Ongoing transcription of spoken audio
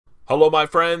Hello, my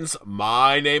friends.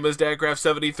 My name is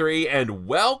DadCraft73, and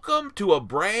welcome to a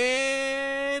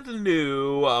brand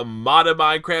new modded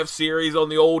Minecraft series on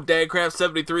the old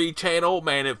DadCraft73 channel.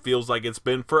 Man, it feels like it's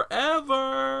been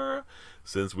forever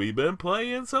since we've been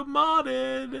playing some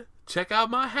modded. Check out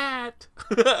my hat.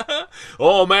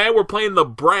 Oh man, we're playing the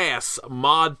Brass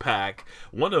mod pack.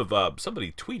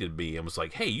 Somebody tweeted me and was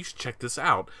like, "Hey, you should check this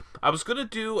out." I was gonna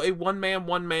do a one man,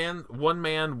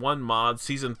 one mod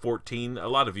season 14. A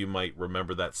lot of you might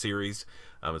remember that series.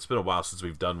 It's been a while since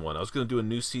we've done one. I was gonna do a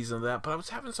new season of that, but I was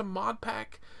having some mod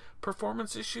pack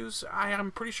performance issues.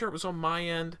 I'm pretty sure it was on my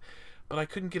end, but I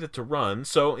couldn't get it to run.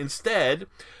 So instead,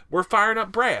 we're firing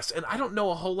up Brass. And I don't know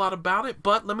a whole lot about it,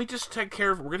 but let me just take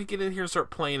care of it. We're going to get in here and start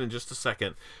playing in just a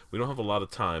second. We don't have a lot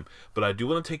of time, but I do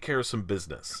want to take care of some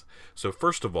business. So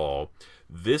first of all,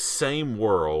 this same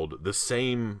world, the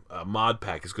same mod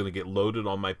pack is going to get loaded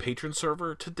on my patron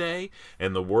server today,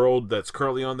 and the world that's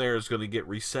currently on there is going to get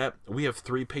reset. We have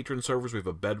 3 patron servers. We have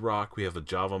a Bedrock, we have a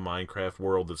Java Minecraft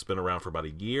world that's been around for about a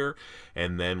year,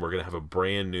 and then we're going to have a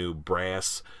brand new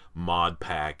Brass mod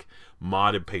pack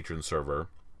modded patron server.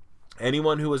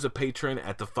 Anyone who is a patron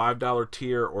at the $5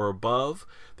 tier or above,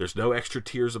 there's no extra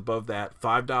tiers above that,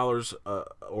 $5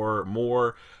 or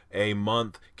more a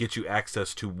month gets you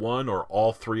access to one or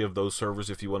all 3 of those servers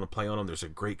if you want to play on them. There's a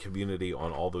great community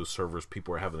on all those servers.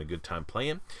 People are having a good time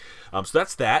playing. So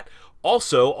that's that.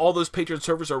 Also, all those patron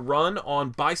servers are run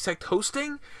on Bisect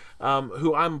Hosting,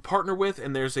 who I'm a partner with,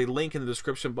 and there's a link in the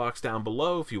description box down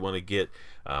below if you want to get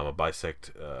a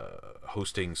Bisect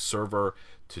hosting server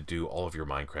to do all of your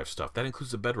Minecraft stuff. That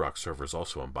includes the Bedrock servers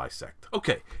also on Bisect.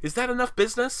 Okay, is that enough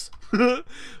business?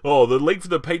 Oh, the link for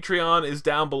the Patreon is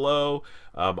down below.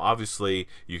 Obviously,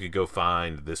 you can go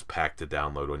find this pack to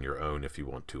download on your own if you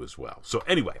want to as well. So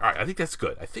anyway, all right, I think that's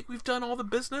good. I think we've done all the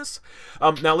business.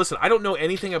 Now listen, I don't know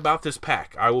anything about this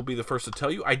pack. I will be the first to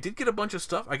tell you. I did get a bunch of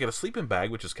stuff. I got a sleeping bag,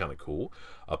 which is kind of cool.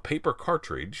 A paper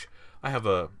cartridge. I have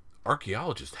a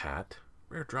archaeologist hat.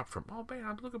 Rare drop from, oh man,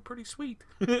 I'm looking pretty sweet.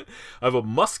 I have a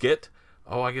musket.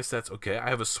 Oh, I guess that's okay. I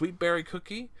have a sweet berry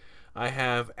cookie. I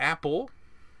have apple.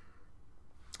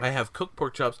 I have cooked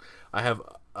pork chops. I have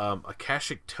a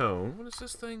Akashic tone. What is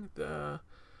this thing? Oh,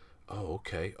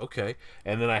 okay, okay.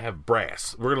 And then I have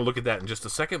brass. We're gonna look at that in just a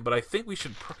second. But I think we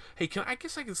should. Hey, I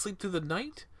guess I can sleep through the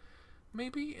night.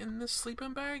 Maybe in this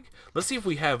sleeping bag. Let's see if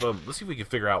we have. Let's see if we can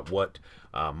figure out what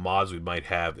mods we might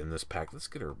have in this pack. Let's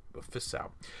get our fists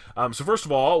out. So first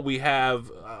of all, we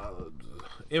have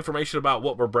information about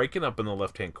what we're breaking up in the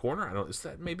left-hand corner. I don't. Is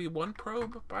that maybe one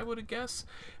probe? I would guess.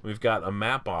 We've got a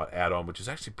map add-on, which is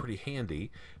actually pretty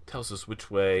handy. Tells us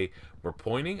which way we're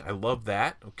pointing. I love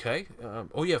that. Okay.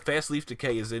 Oh yeah, fast leaf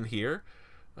decay is in here.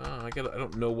 I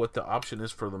don't know what the option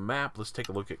is for the map. Let's take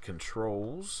a look at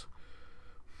controls.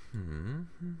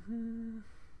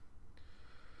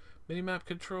 Minimap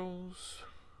controls.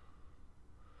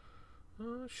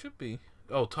 Should be.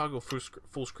 Oh, toggle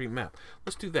full screen map.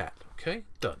 Let's do that. Okay,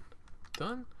 done.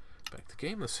 Done. Back to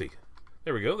game. Let's see.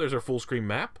 There we go. There's our full screen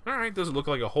map. All right, doesn't look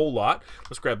like a whole lot.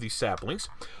 Let's grab these saplings.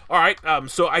 All right,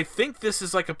 so I think this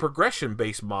is like a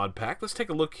progression-based mod pack. Let's take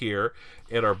a look here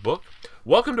at our book.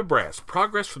 Welcome to Brass.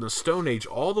 Progress from the Stone Age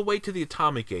all the way to the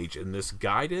Atomic Age in this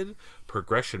guided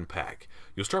progression pack.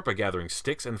 You'll start by gathering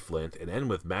sticks and flint and end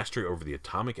with mastery over the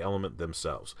atomic element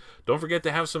themselves. Don't forget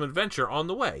to have some adventure on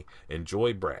the way.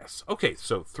 Enjoy Brass. Okay,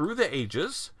 so through the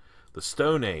ages, the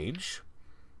Stone Age.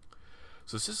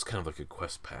 So this is kind of like a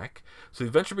quest pack. So the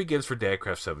adventure begins for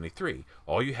DadCraft73.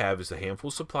 All you have is a handful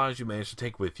of supplies you managed to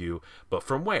take with you, but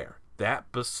from where?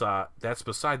 That's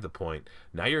beside the point.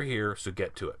 Now you're here, so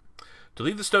get to it. To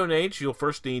leave the Stone Age, you'll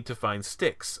first need to find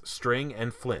sticks, string,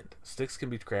 and flint. Sticks can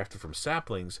be crafted from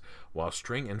saplings, while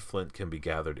string and flint can be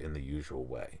gathered in the usual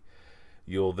way.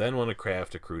 You'll then want to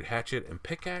craft a crude hatchet and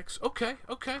pickaxe. Okay,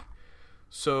 okay.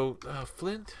 So,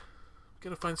 flint,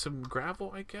 gotta find some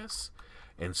gravel, I guess.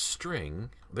 And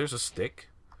string, there's a stick.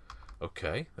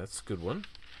 Okay, that's a good one.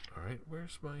 Alright,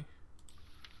 where's my...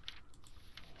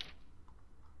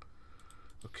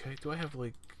 Okay, do I have,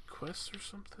 like, quests or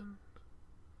something?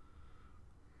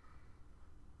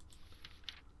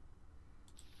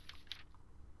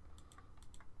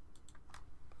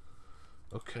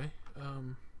 Okay, I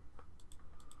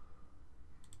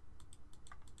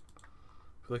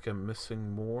feel like I'm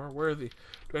missing more. Where are the...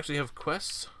 Do I actually have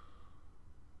quests?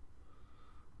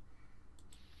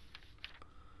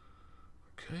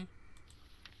 Okay.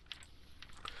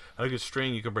 Out of a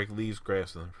string, you can break leaves,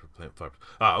 grass, and plant flowers.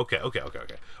 Ah, okay. All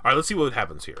right, let's see what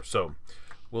happens here. So,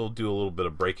 we'll do a little bit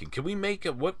of breaking. Can we make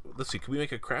a what? Let's see. Can we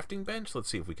make a crafting bench? Let's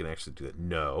see if we can actually do that.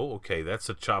 No. Okay, that's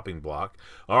a chopping block.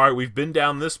 All right, we've been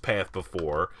down this path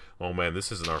before. Oh man,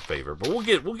 this isn't our favorite, but we'll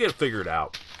get it figured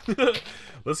out.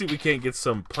 Let's see if we can't get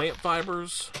some plant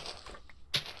fibers.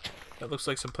 That looks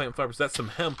like some plant fibers. That's some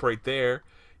hemp right there.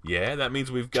 Yeah, that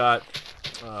means we've got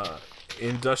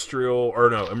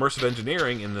immersive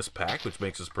engineering in this pack, which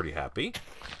makes us pretty happy.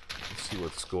 Let's see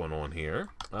what's going on here.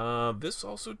 This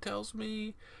also tells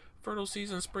me fertile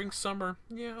season, spring, summer.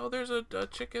 Yeah, oh, there's a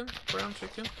chicken, brown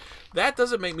chicken. That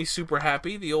doesn't make me super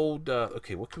happy. The old,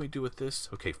 okay, what can we do with this?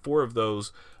 Okay, 4 of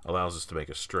those allows us to make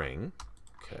a string.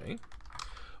 Okay.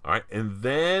 All right, and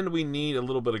then we need a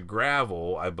little bit of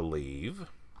gravel, I believe.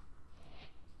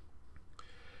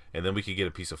 And then we can get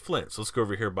a piece of flint. So let's go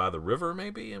over here by the river,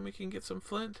 maybe, and we can get some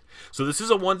flint. So this is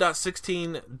a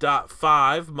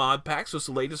 1.16.5 mod pack, so it's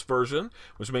the latest version,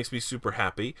 which makes me super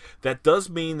happy. That does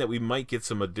mean that we might get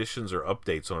some additions or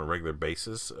updates on a regular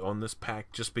basis on this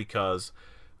pack, just because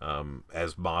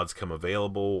as mods come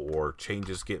available or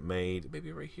changes get made.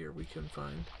 Maybe right here we can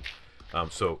find. Oh,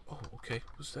 okay.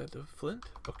 Was that the flint?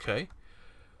 Okay.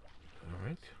 All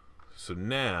right. So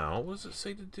now, what does it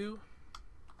say to do?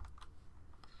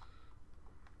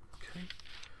 Okay.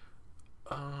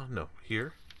 No,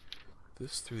 here.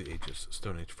 This through the ages.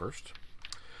 Stone Age first.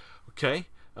 Okay.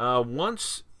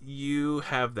 Once you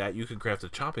have that, you can craft a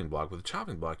chopping block. With a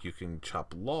chopping block, you can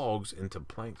chop logs into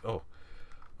planks. Oh,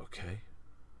 okay.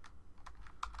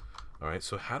 Alright,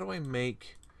 so how do I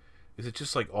make... Is it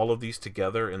just like all of these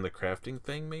together in the crafting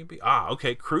thing, maybe? Ah,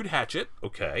 okay. Crude hatchet.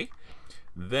 Okay.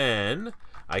 Then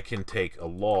I can take a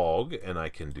log and I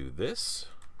can do this.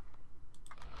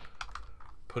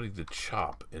 Putting the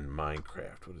chop in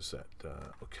Minecraft. What is that?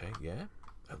 Okay, yeah.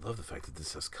 I love the fact that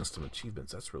this has custom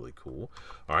achievements. That's really cool.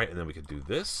 Alright, and then we can do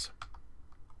this.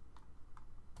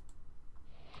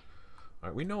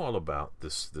 Alright, we know all about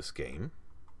this game.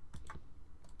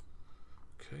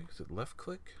 Okay, is it left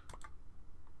click?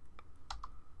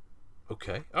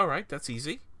 Okay, alright, that's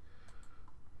easy.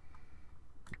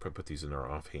 Probably put these in our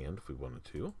offhand if we wanted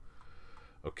to.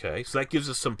 Okay, so that gives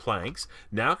us some planks.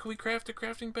 Now can we craft a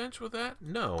crafting bench with that?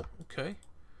 No. Okay.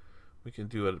 We can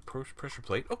do a pressure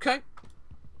plate. Okay.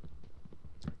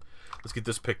 Let's get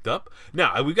this picked up.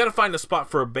 Now, we've got to find a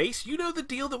spot for a base. You know the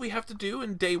deal that we have to do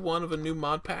in day 1 of a new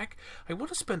mod pack? I want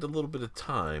to spend a little bit of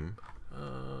time.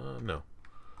 No.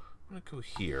 I'm going to go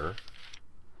here.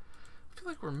 I feel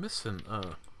like we're missing...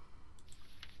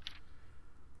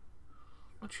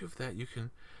 Once you have that, you can...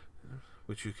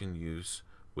 Which you can use...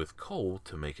 with coal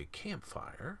to make a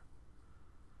campfire.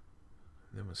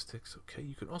 And then with sticks, okay.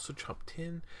 You can also chop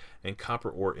tin and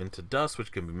copper ore into dust,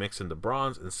 which can be mixed into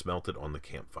bronze and smelted on the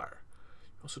campfire.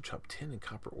 You also chop tin and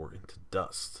copper ore into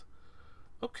dust.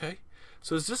 Okay.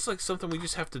 So is this like something we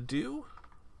just have to do?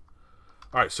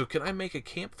 Alright, so can I make a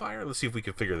campfire? Let's see if we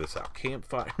can figure this out.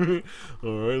 Campfire.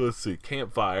 Alright, let's see.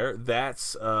 Campfire.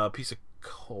 That's a piece of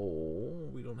coal.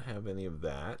 We don't have any of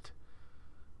that.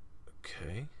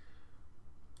 Okay.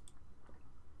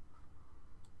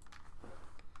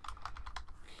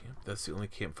 That's the only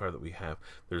campfire that we have.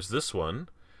 There's this one.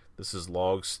 This is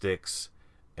log, sticks,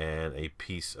 and a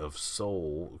piece of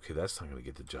soul. Okay, that's not going to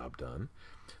get the job done.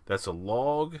 That's a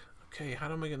log. Okay,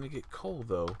 how am I going to get coal,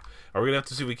 though? Are we going to have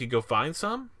to see if we can go find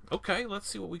some? Okay, let's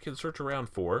see what we can search around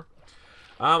for.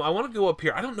 I want to go up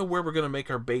here. I don't know where we're going to make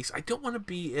our base. I don't want to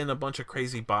be in a bunch of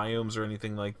crazy biomes or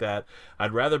anything like that.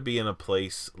 I'd rather be in a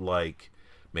place like...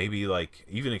 Maybe like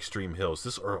even extreme hills.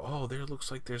 This or oh, there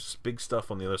looks like there's big stuff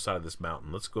on the other side of this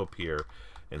mountain. Let's go up here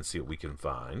and see what we can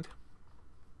find.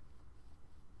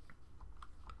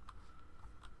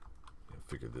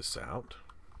 Figure this out.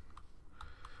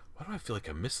 Why do I feel like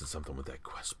I'm missing something with that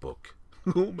quest book?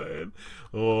 Oh man,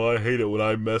 oh I hate it when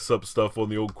I mess up stuff on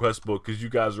the old quest book because you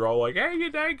guys are all like, "Hey, you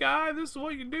that guy, this is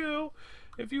what you do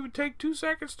if you would take 2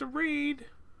 seconds to read."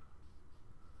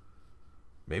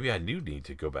 Maybe I do need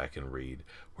to go back and read.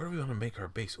 Where do we want to make our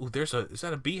base? Oh, there's a... Is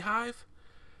that a beehive?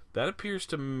 That appears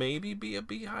to maybe be a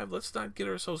beehive. Let's not get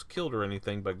ourselves killed or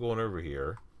anything by going over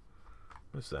here.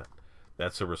 What is that?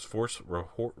 That's a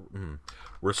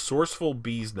resourceful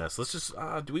bee's nest. Let's just...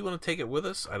 do we want to take it with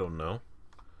us? I don't know.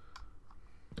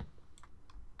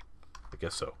 I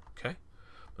guess so. Okay.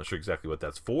 Not sure exactly what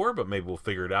that's for, but maybe we'll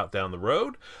figure it out down the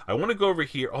road. I want to go over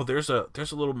here. Oh, there's a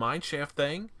little mine shaft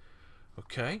thing.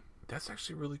 Okay. That's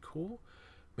actually really cool.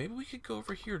 Maybe we could go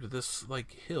over here to this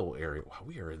like hill area. Wow,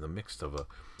 we are in the midst of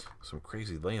some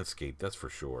crazy landscape, that's for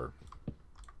sure.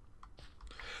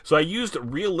 So I used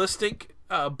realistic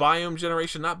biome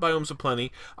generation, not Biomes of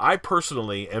Plenty. I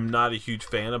personally am not a huge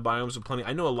fan of Biomes of Plenty.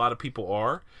 I know a lot of people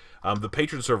are. The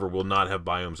patron server will not have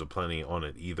Biomes of Plenty on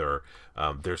it either.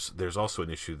 There's also an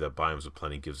issue that Biomes of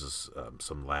Plenty gives us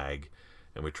some lag,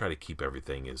 and we try to keep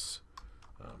everything as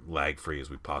lag-free as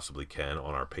we possibly can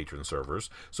on our patron servers.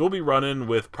 So we'll be running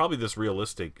with probably this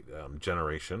realistic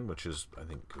generation, which is, I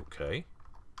think, okay.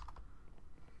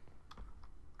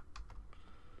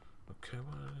 Okay,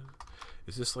 what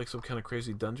is this, like some kind of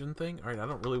crazy dungeon thing? Alright, I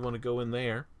don't really want to go in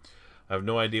there. I have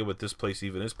no idea what this place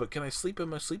even is, but can I sleep in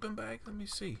my sleeping bag? Let me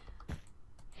see.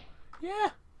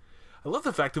 Yeah. I love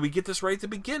the fact that we get this right at the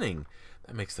beginning.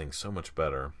 That makes things so much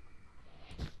better.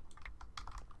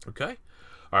 Okay.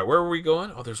 Alright, where are we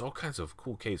going? Oh, there's all kinds of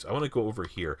cool caves. I want to go over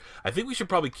here. I think we should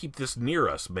probably keep this near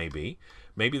us, maybe.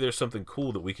 Maybe there's something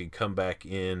cool that we could come back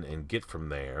in and get from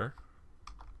there.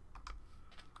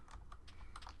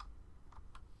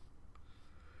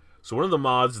 So one of the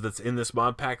mods that's in this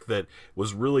mod pack that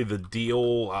was really the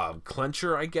deal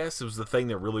clencher, I guess, it was the thing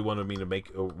that really wanted me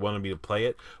to play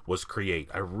it, was Create.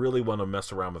 I really want to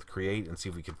mess around with Create and see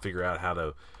if we can figure out how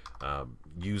to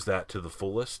use that to the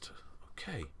fullest.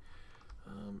 Okay.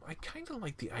 I kind of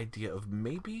like the idea of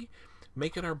maybe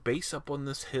making our base up on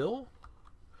this hill.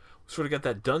 We sort of got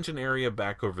that dungeon area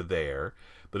back over there,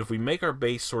 but if we make our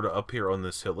base sort of up here on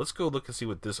this hill, let's go look and see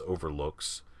what this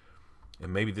overlooks.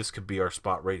 And maybe this could be our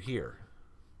spot right here.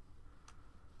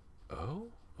 Oh,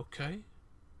 okay.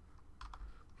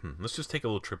 Let's just take a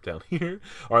little trip down here.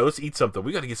 All right, let's eat something.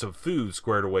 We got to get some food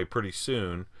squared away pretty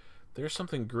soon. There's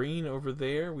something green over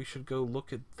there. We should go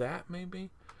look at that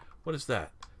maybe. What is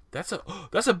that? That's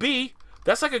a bee.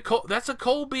 That's like that's a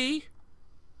coal bee.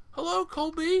 Hello,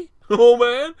 coal bee. Oh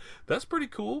man, that's pretty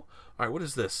cool. All right, what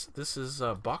is this? This is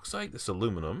bauxite. This is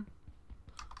aluminum.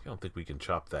 I don't think we can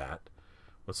chop that.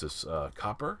 What's this?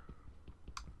 Copper.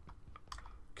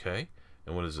 Okay.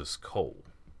 And what is this? Coal.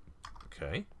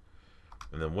 Okay.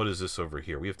 And then what is this over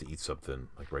here? We have to eat something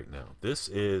like right now. This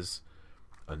is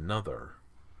another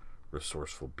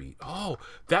resourceful bee. Oh,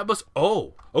 that must.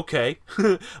 Oh, okay.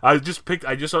 I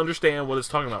just understand what it's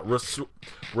talking about.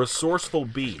 Resourceful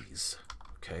bees.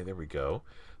 Okay, there we go.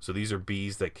 So these are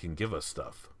bees that can give us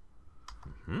stuff.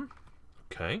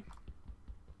 Okay.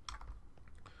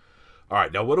 All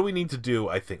right, now what do we need to do?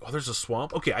 I think. Oh, there's a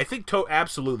swamp. Okay, I think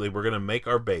absolutely we're gonna make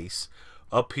our base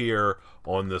up here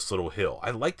on this little hill.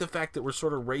 I like the fact that we're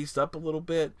sort of raised up a little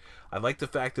bit. I like the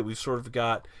fact that we've sort of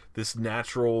got this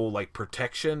natural like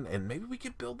protection, and maybe we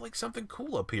could build like something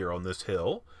cool up here on this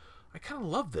hill. I kind of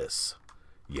love this.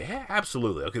 Yeah,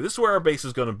 absolutely. Okay, this is where our base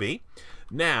is going to be.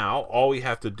 Now, all we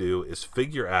have to do is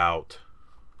figure out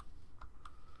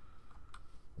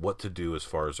what to do as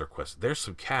far as our quest. There's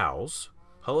some cows.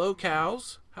 Hello,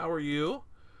 cows. How are you?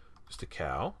 Just a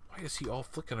cow. Why is he all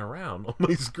flicking around on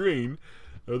my screen?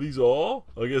 Are these all?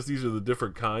 I guess these are the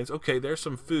different kinds. Okay, there's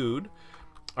some food.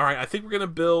 All right, I think we're going to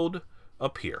build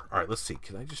up here. All right, let's see.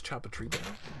 Can I just chop a tree down?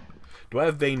 Do I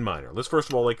have vein miner? Let's first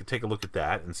of all take a look at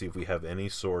that and see if we have any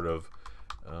sort of...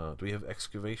 do we have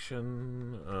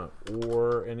excavation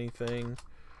or anything?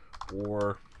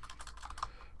 Or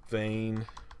vein?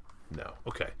 No.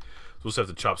 Okay. So we'll just have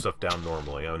to chop stuff down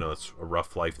normally. I know it's a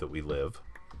rough life that we live.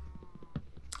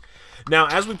 Now,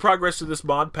 as we progress through this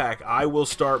mod pack, I will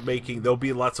start making... There'll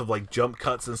be lots of, like, jump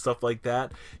cuts and stuff like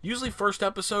that. Usually, first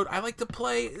episode, I like to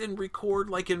play and record,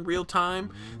 like, in real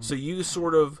time. So you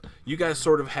guys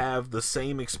sort of have the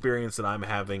same experience that I'm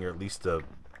having, or at least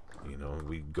you know,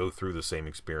 we go through the same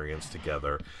experience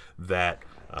together that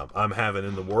I'm having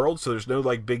in the world. So there's no,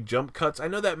 like, big jump cuts. I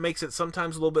know that makes it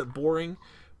sometimes a little bit boring,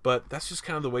 but that's just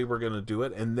kind of the way we're going to do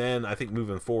it. And then I think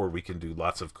moving forward, we can do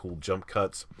lots of cool jump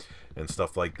cuts and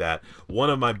stuff like that. One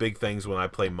of my big things when I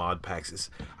play mod packs is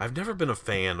I've never been a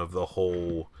fan of the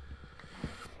whole...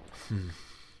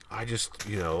 I just,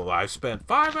 you know, I've spent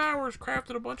 5 hours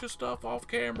crafting a bunch of stuff off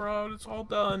camera, and it's all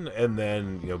done, and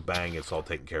then, you know, bang, it's all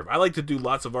taken care of. I like to do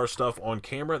lots of our stuff on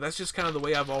camera. That's just kind of the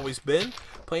way I've always been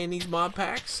playing these mod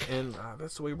packs, and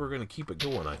that's the way we're going to keep it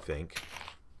going, I think.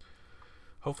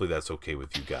 Hopefully that's okay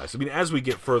with you guys. I mean, as we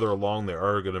get further along, there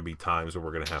are going to be times where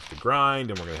we're going to have to grind,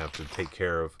 and we're going to have to take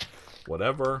care of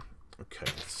whatever. Okay,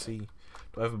 let's see.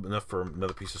 Do I have enough for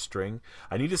another piece of string?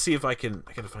 I need to see if I can...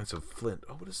 I got to find some flint.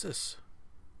 Oh, what is this?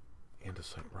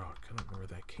 Andesite rock. I don't know where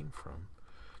that came from.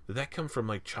 Did that come from,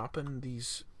 like, chopping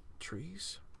these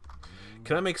trees?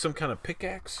 Can I make some kind of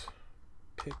pickaxe?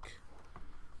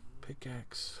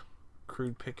 Pickaxe.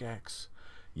 Crude pickaxe.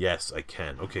 Yes, I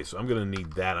can. Okay, so I'm going to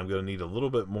need that. I'm going to need a little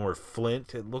bit more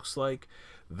flint, it looks like.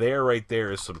 Right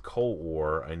there is some coal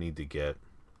ore I need to get.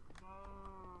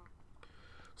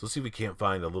 So let's see if we can't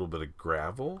find a little bit of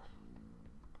gravel.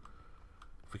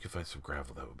 If we could find some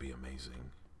gravel, that would be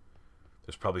amazing.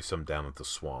 There's probably some down at the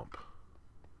swamp.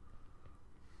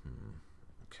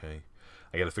 Okay.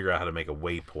 I got to figure out how to make a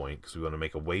waypoint, because we want to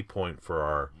make a waypoint for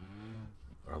our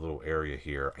little area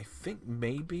here. I think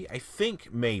maybe,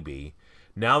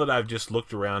 now that I've just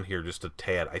looked around here just a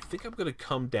tad, I think I'm going to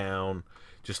come down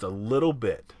just a little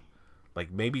bit. Like,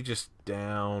 maybe just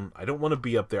down. I don't want to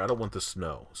be up there. I don't want the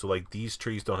snow. So, like, these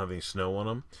trees don't have any snow on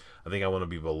them. I think I want to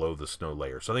be below the snow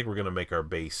layer. So, I think we're going to make our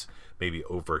base maybe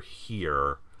over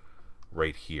here,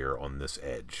 right here on this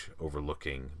edge,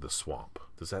 overlooking the swamp.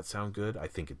 Does that sound good? I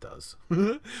think it does.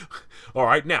 All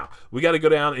right, now, we got to go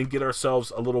down and get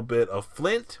ourselves a little bit of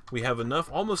flint. We have enough,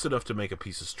 almost enough to make a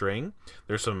piece of string.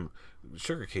 There's some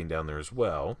sugarcane down there as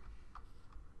well.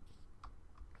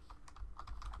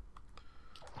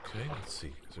 Okay, let's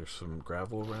see. Is there some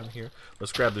gravel around here?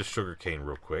 Let's grab this sugar cane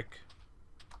real quick.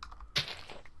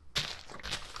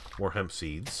 More hemp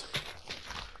seeds.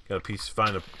 Got a piece.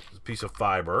 Find a piece of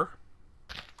fiber.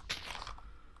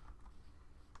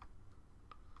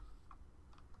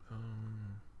 There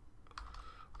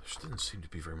didn't seem to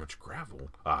be very much gravel.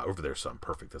 Ah, over there's some.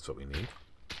 Perfect. That's what we need.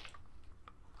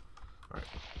 All right.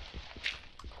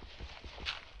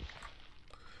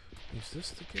 Use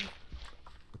this to get.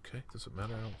 Okay, doesn't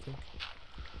matter, I don't think.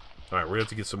 Alright, we're going to have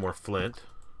to get some more flint.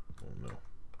 Oh, no.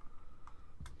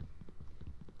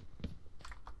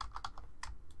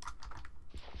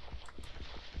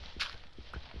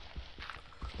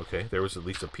 Okay, there was at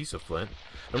least a piece of flint.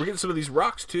 And we're getting some of these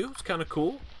rocks, too. It's kind of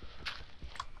cool.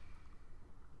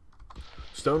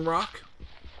 Stone rock.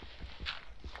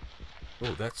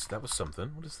 Oh, that was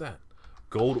something. What is that?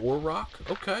 Gold ore rock?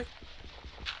 Okay.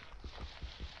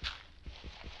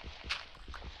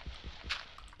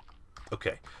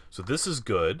 Okay, so this is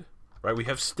good, right? We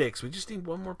have sticks. We just need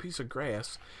one more piece of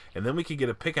grass, and then we can get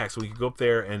a pickaxe. So we can go up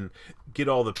there and get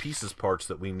all the pieces parts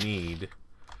that we need.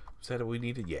 Is that what we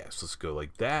needed? Yes, let's go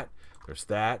like that. There's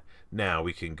that. Now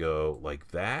we can go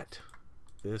like that,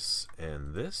 this,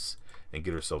 and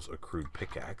get ourselves a crude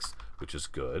pickaxe, which is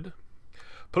good.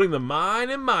 Putting the mine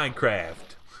in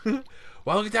Minecraft.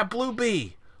 Wow, look at that blue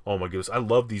bee. Oh my goodness, I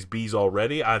love these bees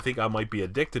already. I think I might be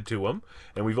addicted to them.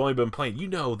 And we've only been playing. You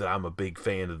know that I'm a big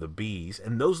fan of the bees.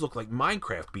 And those look like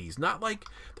Minecraft bees. Not like,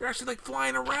 they're actually like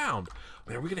flying around.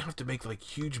 Man, are we going to have to make like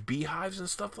huge beehives and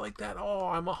stuff like that? Oh,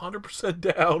 I'm 100%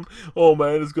 down. Oh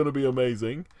man, it's going to be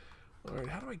amazing. Alright,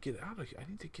 how do I get out of here? I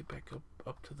need to get back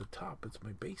up to the top. It's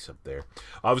my base up there.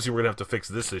 Obviously, we're going to have to fix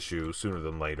this issue sooner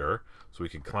than later. So we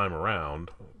can climb around.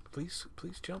 Please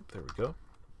jump. There we go.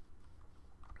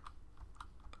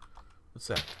 What's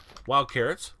that? Wild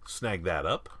carrots. Snag that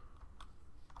up.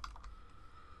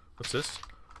 What's this?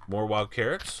 More wild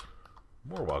carrots.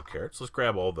 More wild carrots. Let's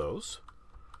grab all those.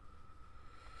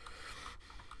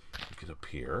 Get up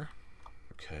here.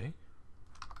 Okay.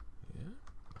 Yeah.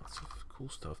 Lots of cool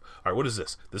stuff. Alright, what is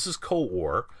this? This is coal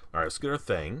ore. Alright, let's get our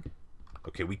thing.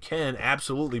 Okay, we can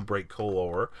absolutely break coal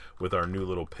ore with our new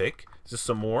little pick. Is this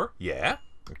some more? Yeah.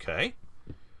 Okay.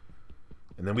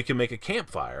 And then we can make a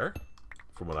campfire.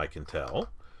 From what I can tell.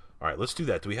 Alright, let's do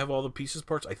that. Do we have all the pieces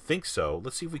parts? I think so.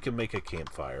 Let's see if we can make a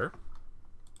campfire.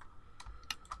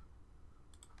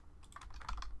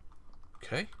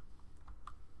 Okay.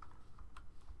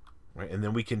 Right, and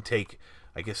then we can take,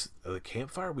 I guess, the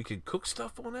campfire. We can cook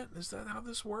stuff on it. Is that how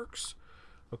this works?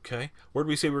 Okay. Where did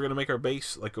we say we were going to make our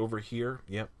base? Like over here?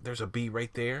 Yep. There's a bee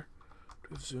right there. Do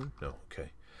we have zoom? No.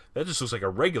 Okay. That just looks like a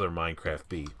regular Minecraft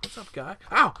bee. What's up, guy?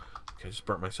 Ow! Okay, I just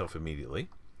burnt myself immediately.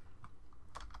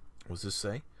 What does this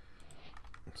say?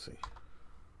 Let's see.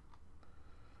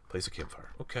 Place a campfire.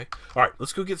 Okay. Alright,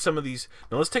 let's go get some of these.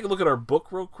 Now let's take a look at our book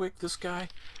real quick, this guy.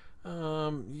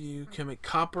 You can make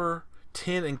copper,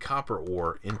 tin, and copper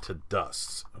ore into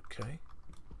dusts. Okay.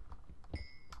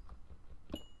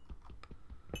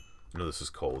 No, this is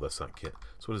coal. That's not kit.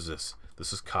 So what is this?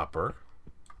 This is copper.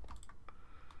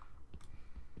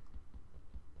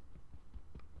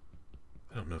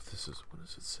 I don't know if this is... What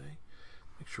does it say?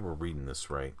 Make sure we're reading this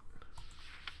right.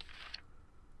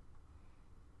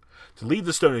 To leave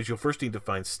the Stone Age, you'll first need to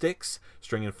find sticks,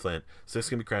 string, and flint. Sticks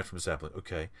can be crafted from a sapling.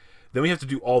 Okay. Then we have to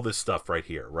do all this stuff right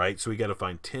here, right? So we got to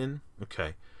find tin.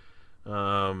 Okay.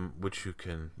 Which you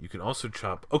can also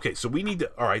chop. Okay, so we need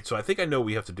to... Alright, so I think I know what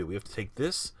we have to do. We have to take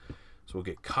this. So we'll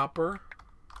get copper.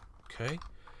 Okay.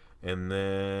 And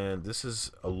then this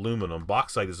is aluminum.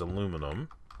 Bauxite is aluminum.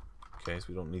 Okay, so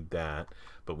we don't need that.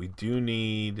 But we do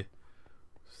need...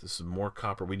 This is more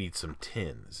copper. We need some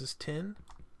tin. Is this tin?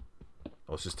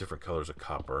 Oh, it's just different colors of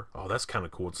copper. Oh, that's kind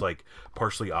of cool. It's like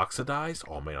partially oxidized.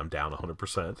 Oh, man, I'm down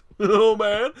 100%. Oh,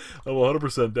 man. I'm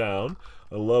 100% down.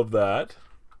 I love that.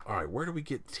 All right, where do we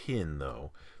get tin,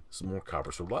 though? Some more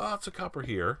copper. So lots of copper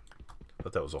here. I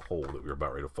thought that was a hole that we were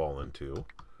about ready to fall into.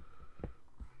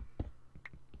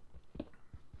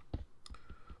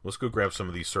 Let's go grab some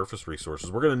of these surface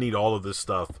resources. We're going to need all of this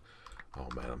stuff. Oh,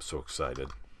 man, I'm so excited.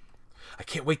 I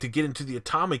can't wait to get into the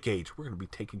atomic age. We're going to be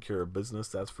taking care of business,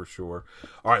 that's for sure.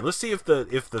 All right, let's see if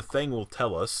the thing will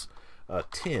tell us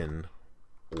tin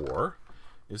ore.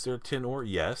 Is there a tin ore?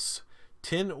 Yes.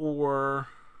 Tin ore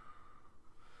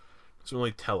doesn't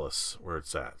really tell us where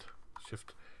it's at.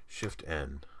 Shift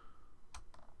N.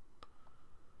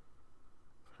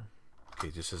 Okay,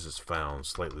 it just says it's found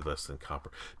slightly less than copper.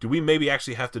 Do we maybe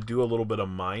actually have to do a little bit of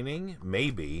mining?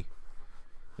 Maybe.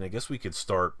 And I guess we could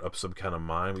start up some kind of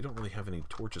mine. We don't really have any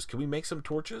torches. Can we make some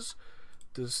torches?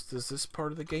 Does this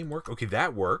part of the game work? Okay,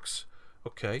 that works.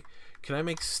 Okay. Can I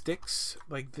make sticks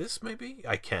like this maybe?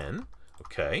 I can.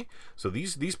 Okay. So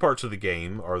these parts of the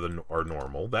game are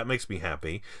normal. That makes me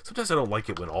happy. Sometimes I don't like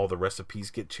it when all the recipes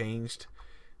get changed.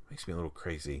 It makes me a little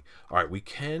crazy. All right, we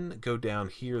can go down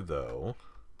here though.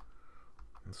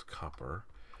 It's copper,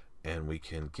 and we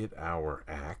can get our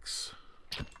axe.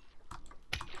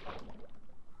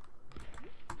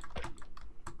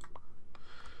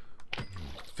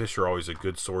 Fish are always a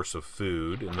good source of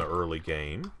food in the early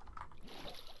game.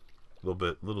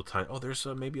 Little tiny. Oh, there's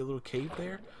maybe a little cave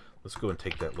there. Let's go and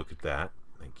take that look at that.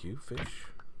 Thank you, fish.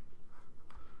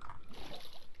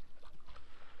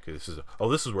 Okay, this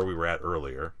is where we were at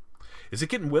earlier. Is it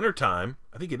getting winter time?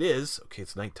 I think it is. Okay,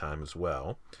 it's nighttime as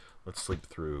well. Let's sleep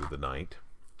through the night.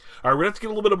 All right, we're gonna have to get a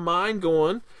little bit of mine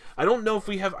going. I don't know if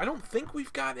we have. I don't think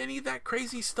we've got any of that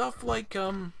crazy stuff like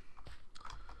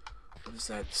what is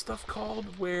that stuff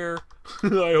called? Where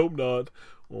I hope not.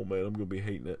 Oh man, I'm gonna be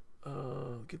hating it.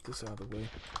 Get this out of the way.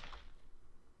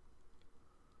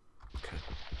 Okay.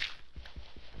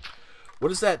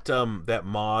 What is that that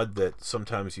mod that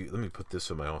sometimes you, let me put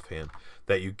this in my offhand,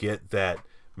 that you get that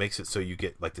makes it so you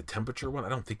get like the temperature one? I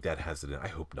don't think that has it in. I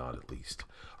hope not, at least.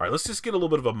 All right, let's just get a little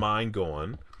bit of a mine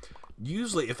going.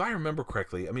 Usually, if I remember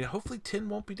correctly, I mean, hopefully tin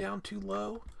won't be down too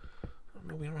low. I don't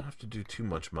know, we don't have to do too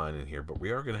much mining here, but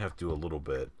we are going to have to do a little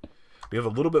bit. We have a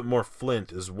little bit more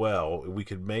flint as well. We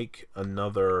could make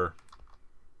another...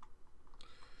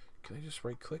 Can I just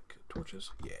right-click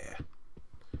torches? Yeah.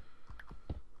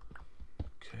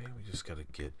 Okay, we just got to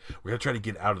get... We're going to try to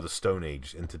get out of the Stone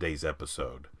Age in today's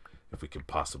episode, if we can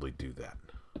possibly do that.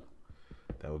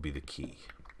 That would be the key.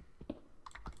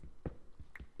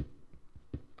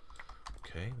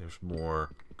 Okay, there's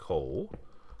more coal.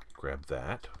 Grab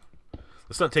that.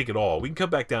 Let's not take it all. We can come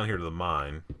back down here to the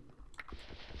mine.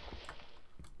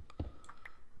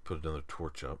 Put another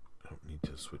torch up. I don't need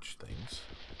to switch things.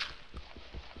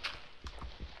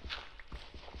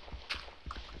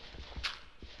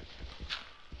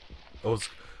 Oh,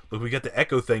 look, we got the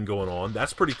echo thing going on.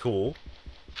 That's pretty cool.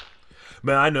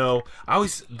 Man, I know.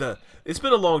 It's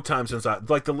been a long time since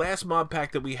like the last mod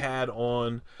pack that we had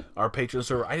on our Patreon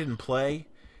server, I didn't play.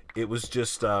 It was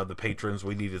just the patrons.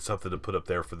 We needed something to put up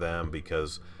there for them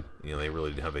because, you know, they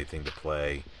really didn't have anything to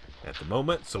play at the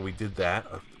moment. So we did that.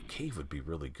 A cave would be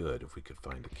really good if we could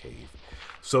find a cave.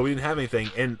 So we didn't have anything,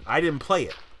 and I didn't play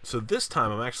it. So this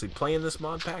time I'm actually playing this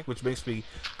mod pack, which makes me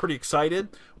pretty excited.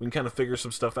 We can kind of figure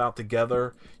some stuff out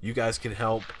together. You guys can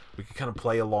help. We can kind of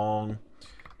play along.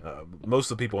 Most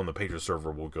of the people on the Patreon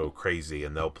server will go crazy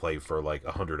and they'll play for like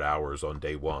 100 hours on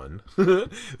day one.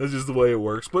 That's just the way it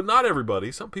works. But not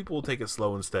everybody. Some people will take it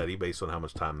slow and steady based on how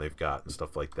much time they've got and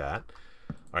stuff like that.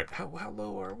 All right, how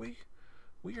low are we?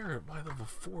 We are at my level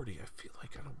 40. I feel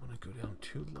like I don't want to go down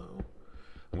too low.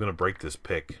 I'm going to break this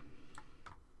pick.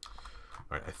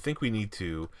 All right, I think we need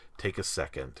to take a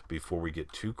second before we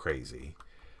get too crazy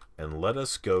and let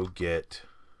us go get...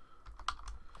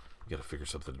 We got to figure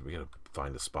something. We got to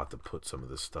find a spot to put some of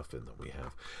this stuff in that we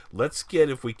have. Let's get,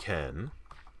 if we can,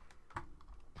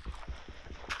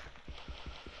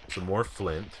 some more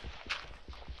flint.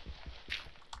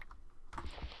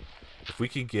 If we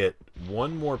could get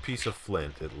one more piece of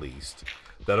flint at least,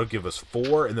 that'll give us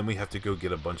 4, and then we have to go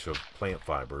get a bunch of plant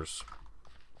fibers.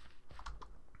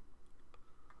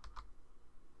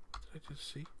 Did I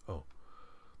just see? Oh,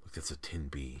 look, that's a tin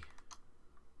bee.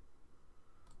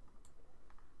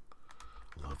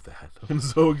 Love that. I'm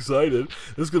so excited.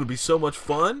 This is going to be so much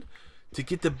fun to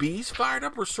get the bees fired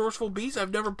up. Resourceful bees.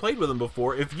 I've never played with them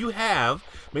before. If you have,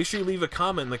 make sure you leave a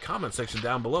comment in the comment section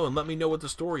down below and let me know what the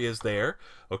story is there.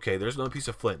 Okay, there's another piece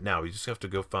of flint. Now, we just have to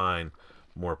go find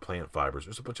more plant fibers.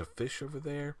 There's a bunch of fish over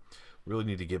there. Really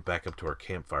need to get back up to our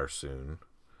campfire soon.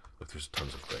 Look, there's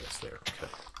tons of grass there.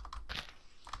 Okay.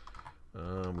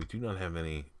 We do not have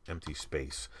any empty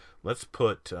space. Let's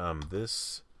put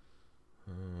this...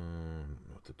 I don't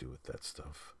know what to do with that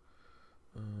stuff.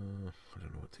 I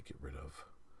don't know what to get rid of.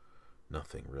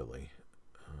 Nothing, really.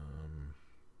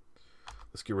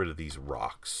 Let's get rid of these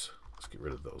rocks. Let's get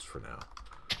rid of those for now.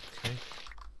 Okay.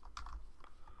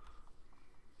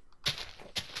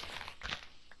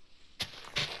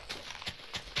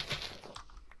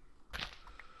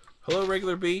 Hello,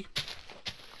 regular bee.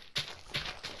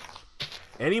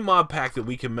 Any mod pack that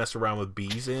we can mess around with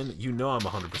bees in, you know I'm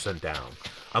 100% down.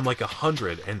 I'm like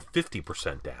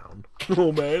 150% down.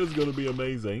 Oh man, it's gonna be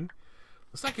amazing.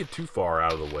 Let's not get too far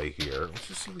out of the way here. Let's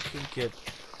just see if we can get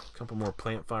a couple more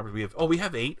plant fibers. We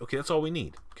have 8. Okay, that's all we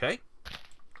need. Okay.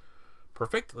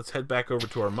 Perfect. Let's head back over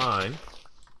to our mine.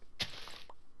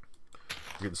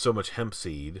 We're getting so much hemp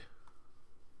seed.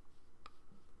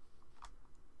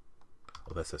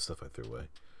 Oh, that's that stuff I threw away.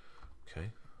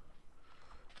 Okay.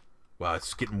 Wow,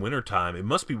 it's getting wintertime. It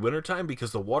must be wintertime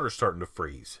because the water's starting to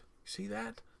freeze. See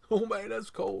that? Oh man, that's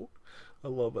cold. I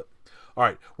love it. All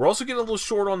right, we're also getting a little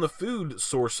short on the food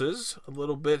sources a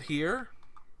little bit here.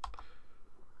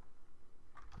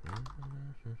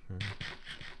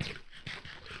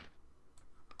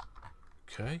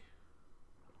 Okay.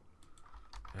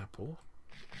 Apple.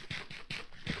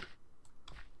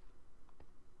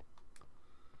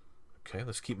 Okay,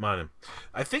 let's keep mining.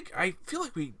 I feel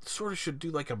like we sort of should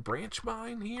do like a branch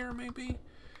mine here, maybe?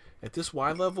 At this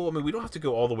Y level, I mean, we don't have to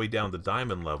go all the way down to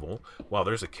diamond level. Wow,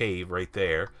 there's a cave right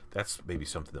there. That's maybe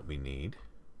something that we need.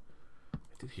 I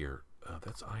did hear,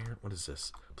 that's iron. What is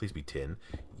this? Please be tin.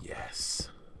 Yes.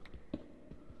 All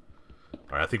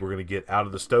right, I think we're going to get out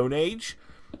of the Stone Age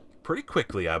pretty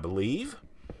quickly, I believe.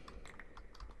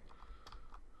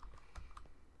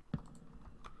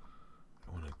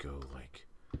 I want to go like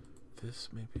this,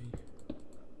 maybe.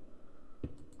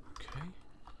 Okay.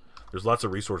 There's lots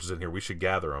of resources in here. We should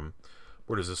gather them.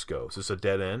 Where does this go? Is this a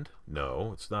dead end?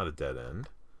 No, it's not a dead end.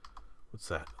 What's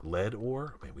that? Lead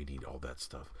ore? Man, we need all that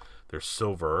stuff. There's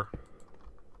silver.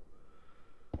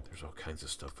 There's all kinds of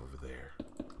stuff over there.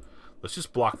 Let's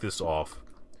just block this off.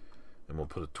 And we'll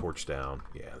put a torch down.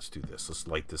 Yeah, let's do this. Let's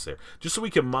light this there. Just so we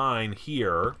can mine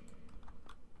here.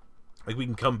 Like, we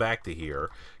can come back to here.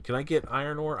 Can I get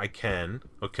iron ore? I can.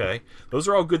 Okay. Those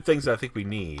are all good things that I think we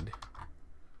need.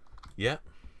 Yeah.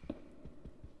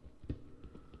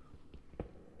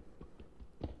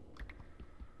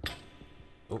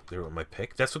 Oh, there went my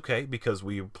pick. That's okay, because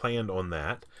we planned on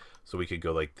that. So we could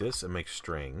go like this and make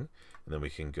string. And then we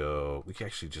can go... We can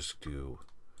actually just do...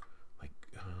 Like,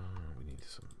 we need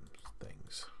some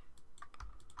things.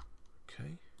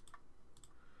 Okay.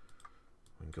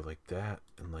 We can go like that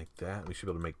and like that. We should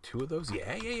be able to make 2 of those.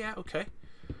 Yeah. Okay.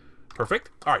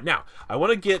 Perfect. All right, now, I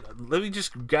want to get... Let me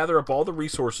just gather up all the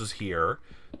resources here.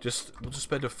 We'll just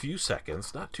spend a few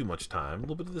seconds. Not too much time. A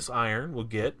little bit of this iron we'll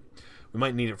get. We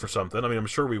might need it for something. I mean, I'm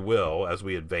sure we will as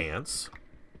we advance.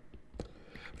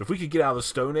 But if we could get out of the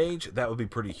Stone Age, that would be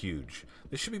pretty huge.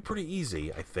 This should be pretty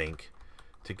easy, I think,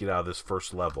 to get out of this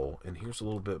first level. And here's a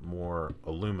little bit more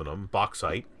aluminum,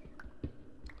 bauxite.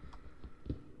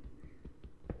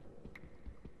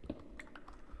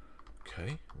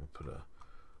 Okay, we'll put a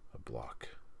block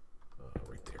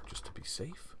right there just to be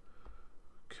safe.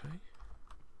 Okay. I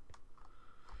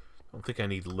don't think I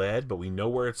need lead, but we know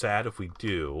where it's at if we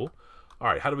do. All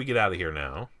right, how do we get out of here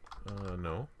now?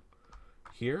 No.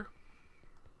 Here?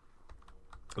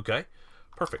 Okay,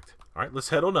 perfect. All right, let's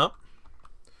head on up.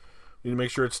 We need to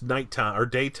make sure it's nighttime or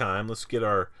daytime. Let's get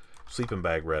our sleeping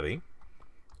bag ready.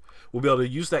 We'll be able to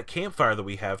use that campfire that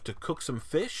we have to cook some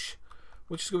fish,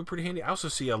 which is going to be pretty handy. I also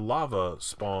see a lava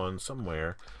spawn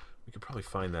somewhere. We could probably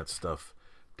find that stuff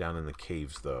down in the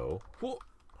caves, though. Whoa.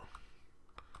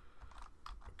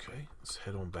 Okay, let's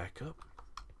head on back up.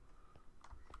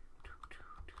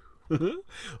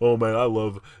 Oh man, I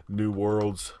love New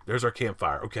Worlds. There's our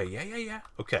campfire. Okay, yeah.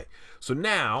 Okay, so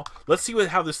now let's see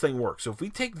how this thing works. So if we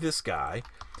take this guy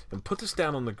and put this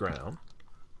down on the ground,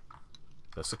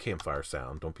 that's the campfire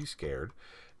sound. Don't be scared.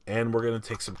 And we're gonna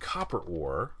take some copper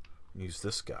ore and use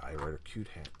this guy, right? A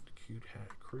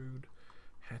crude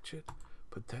hatchet.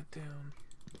 Put that down.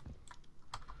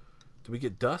 Do we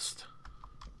get dust?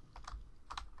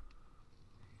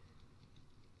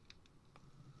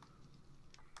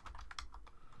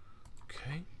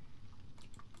 Okay.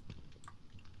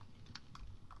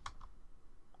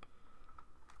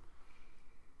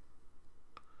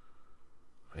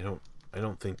 I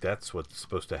don't think that's what's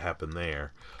supposed to happen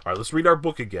there. All right, let's read our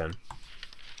book again.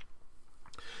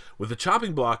 With a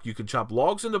chopping block, you can chop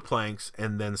logs into planks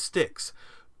and then sticks,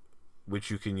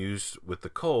 which you can use with the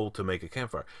coal to make a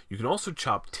campfire. You can also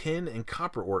chop tin and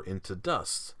copper ore into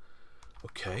dust.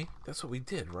 Okay, that's what we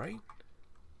did, right?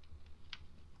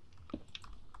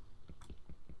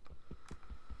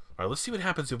 Alright, let's see what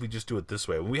happens if we just do it this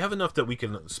way. We have enough that we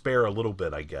can spare a little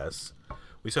bit, I guess.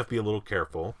 We just have to be a little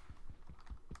careful.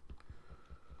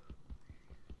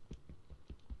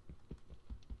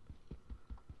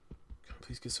 Can I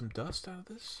please get some dust out of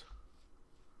this?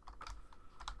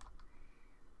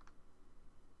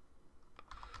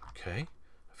 Okay.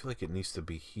 I feel like it needs to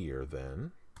be here,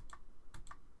 then.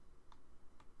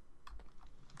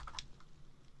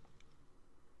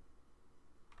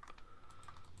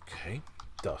 Okay.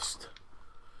 Dust.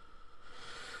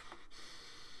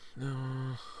 No.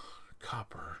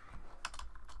 Copper.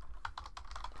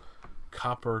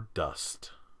 Copper dust.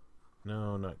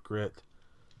 No, not grit.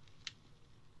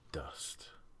 Dust.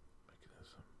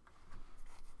 Mechanism.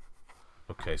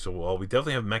 Okay, so well, we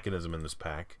definitely have mechanism in this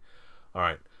pack.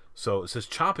 Alright, so it says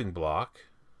chopping block.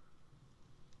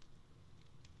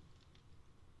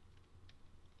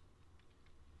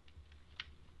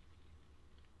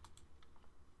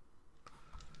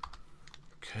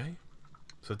 Okay.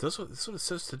 So that's what it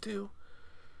says to do.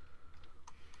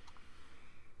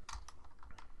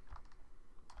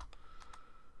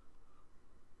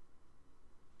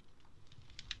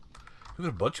 We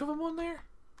got a bunch of them on there?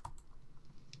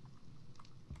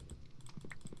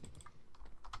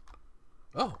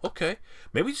 Oh, okay.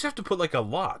 Maybe we just have to put like a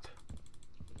lot.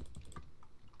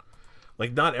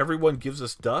 Like not everyone gives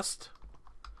us dust?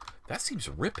 That seems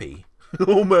rippy.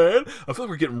 Oh man, I feel like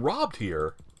we're getting robbed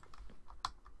here.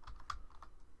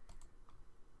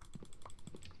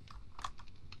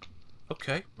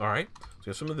 Okay, alright. So we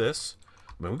have some of this.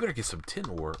 I mean, we better get some tin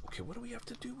ore. Okay, what do we have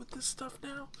to do with this stuff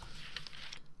now?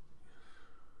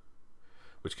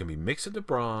 Which can be mixed into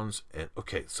bronze. And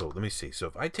okay, so let me see. So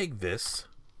if I take this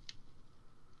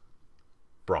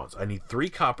bronze, I need 3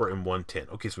 copper and 1 tin.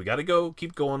 Okay, so we got to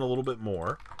keep going a little bit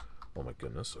more. Oh my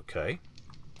goodness, okay.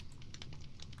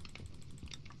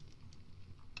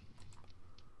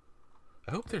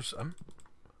 I hope there's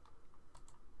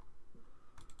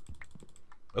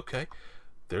okay,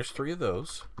 there's 3 of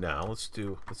those. Now let's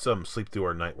sleep through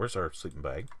our night. Where's our sleeping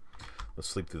bag? Let's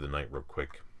sleep through the night real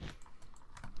quick.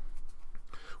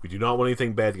 We do not want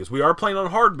anything bad because we are playing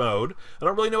on hard mode. I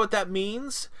don't really know what that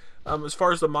means as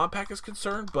far as the mod pack is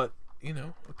concerned, but you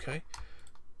know, okay.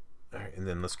 All right, and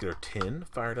then let's get our tin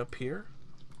fired up here.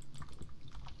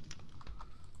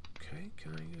 Okay,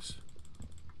 can I use?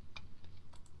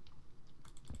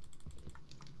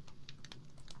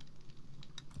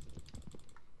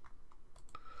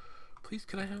 Please,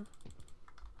 can I have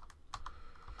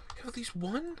at least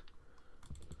one?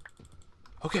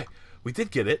 Okay, we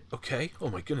did get it. Okay. Oh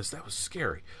my goodness, that was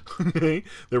scary. Okay,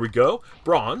 there we go.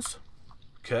 Bronze.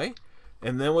 Okay.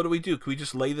 And then what do we do? Can we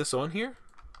just lay this on here?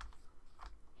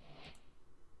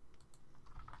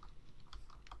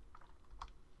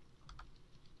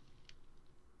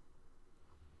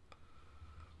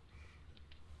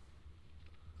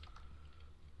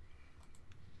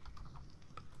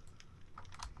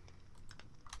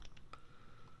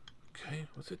 Okay,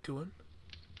 what's it doing?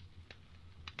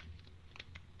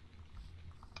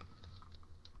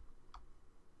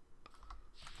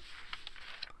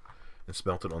 And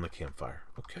smelt it on the campfire.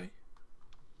 Okay.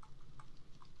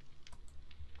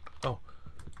 Oh.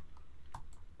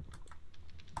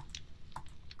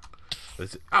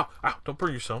 Is it? Ow! Ow! Don't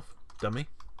burn yourself, dummy.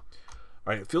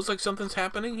 Alright, it feels like something's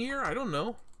happening here. I don't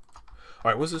know.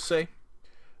 Alright, what does this say?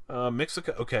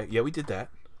 Mexico. Okay, yeah, we did that.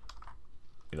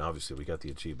 You know, obviously we got the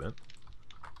achievement.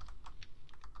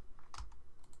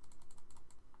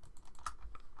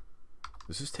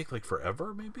 Does this take like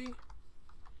forever, maybe?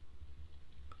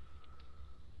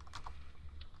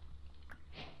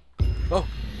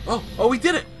 Oh, we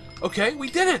did it! Okay, we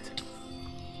did it!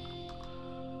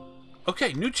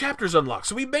 Okay, new chapters unlocked.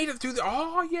 So we made it through the...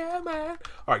 Oh, yeah, man.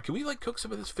 Alright, can we, like, cook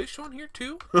some of this fish on here,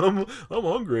 too? I'm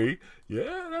hungry.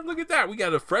 Yeah, look at that. We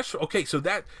got a fresh... Okay, so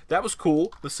that was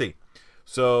cool. Let's see.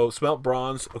 So, smelt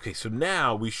bronze. Okay, so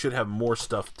now we should have more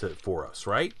stuff for us,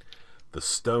 right? The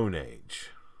Stone Age.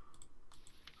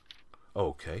 Oh,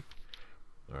 okay.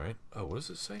 Alright. Oh, what does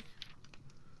it say?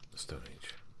 The Stone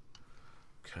Age.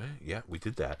 Okay, yeah, we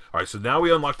did that. All right, so now we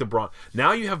unlock the bronze.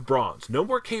 Now you have bronze. No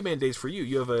more caveman days for you.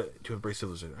 You have to embrace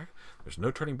civilization. There's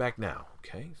no turning back now.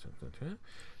 Okay,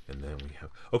 and then we have.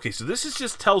 Okay, so this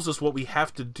just tells us what we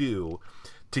have to do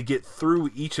to get through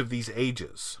each of these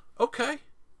ages. Okay.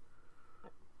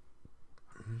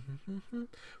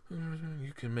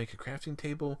 You can make a crafting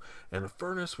table and a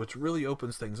furnace, which really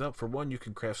opens things up. For one, you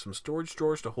can craft some storage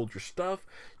drawers to hold your stuff.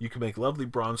 You can make lovely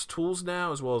bronze tools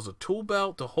now, as well as a tool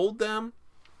belt to hold them.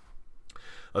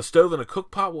 A stove and a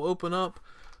cook pot will open up.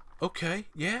 Okay,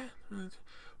 yeah.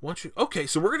 Okay,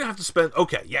 so we're gonna have to spend.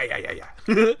 Okay, yeah.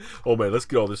 Oh man, let's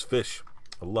get all this fish.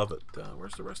 I love it.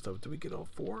 Where's the rest of it? Did we get all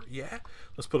 4? Yeah.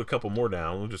 Let's put a couple more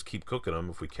down. We'll just keep cooking them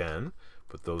if we can.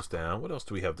 Put those down. What else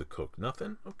do we have to cook?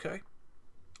 Nothing? Okay.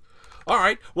 All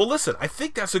right. Well, listen, I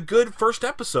think that's a good first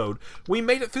episode. We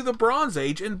made it through the Bronze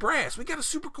Age in brass. We got a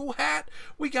super cool hat.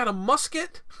 We got a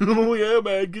musket. Oh, yeah,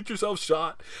 man. Get yourself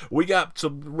shot. We got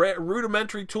some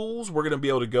rudimentary tools. We're going to be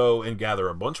able to go and gather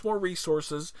a bunch more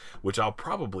resources, which I'll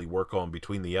probably work on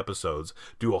between the episodes.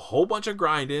 Do a whole bunch of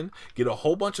grinding, get a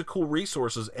whole bunch of cool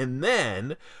resources, and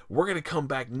then we're going to come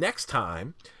back next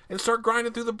time and start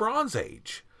grinding through the Bronze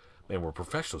Age. Man, we're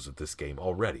professionals at this game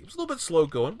already. It's a little bit slow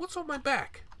going. What's on my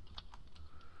back?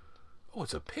 Oh,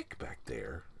 it's a pick back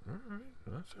there. All right,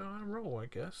 that's how I roll, I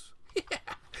guess. Yeah.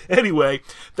 Anyway,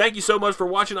 thank you so much for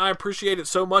watching. I appreciate it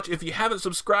so much. If you haven't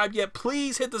subscribed yet,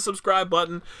 please hit the subscribe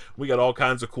button. We got all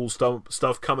kinds of cool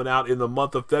stuff coming out in the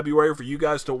month of February for you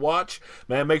guys to watch.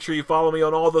 Man, make sure you follow me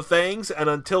on all the things. And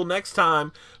until next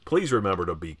time, please remember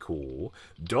to be cool.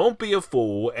 Don't be a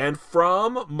fool. And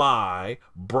from my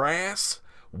Brass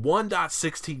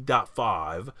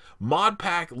 1.16.5 Mod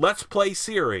Pack Let's Play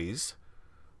series,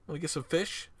 let me get some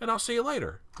fish, and I'll see you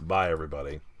later. Bye,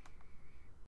 everybody.